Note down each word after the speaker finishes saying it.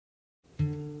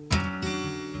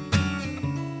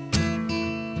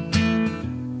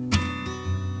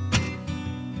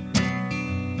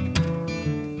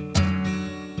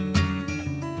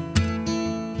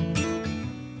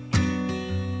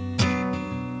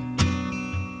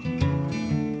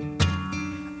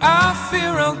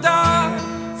fear I'll die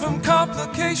from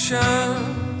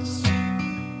complications.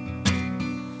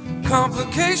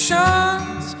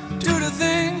 Complications due to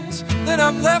things that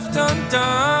I've left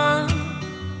undone.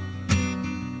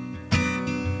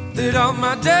 That all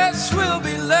my debts will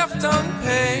be left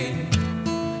unpaid.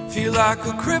 Feel like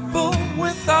a cripple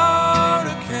without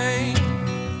a cane.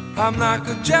 I'm like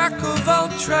a jack of all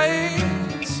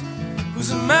trades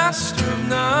who's a master of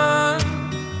none.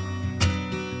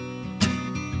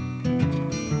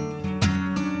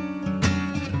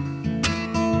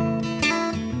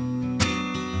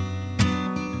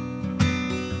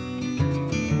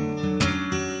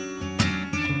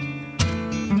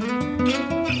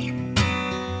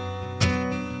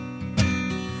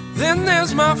 Then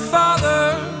there's my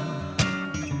father.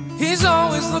 He's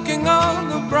always looking on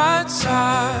the bright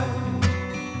side,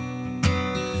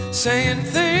 saying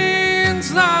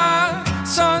things like,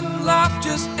 son, life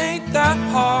just ain't that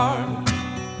hard.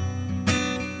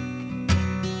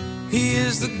 He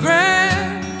is the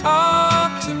grand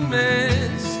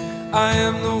optimist. I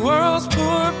am the world's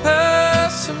poor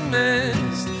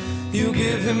pessimist. You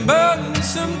give him burdens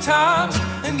sometimes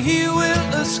and he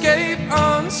will escape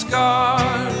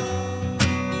unscarred.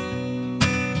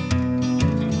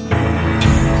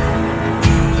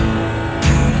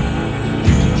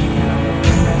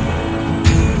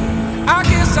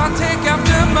 I take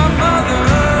after my mother.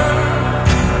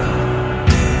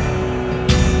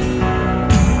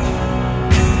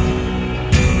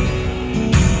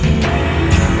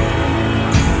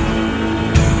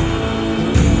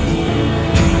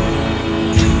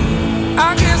 I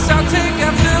guess I'll take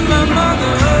after my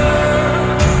mother.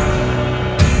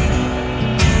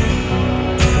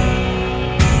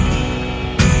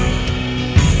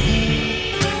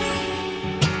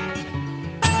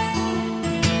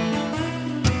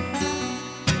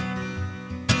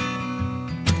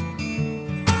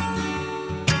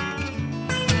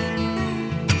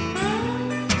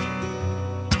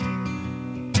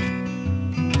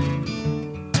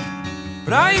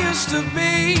 But I used to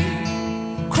be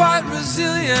quite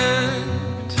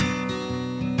resilient.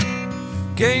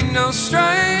 Gained no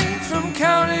strength from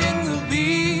counting the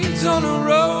beads on a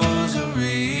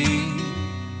rosary.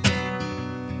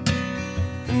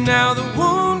 And now the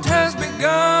wound has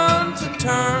begun to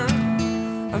turn.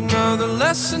 Another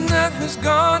lesson that has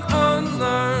gone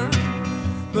unlearned.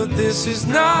 But this is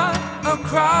not a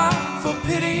cry for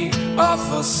pity or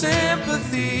for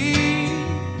sympathy.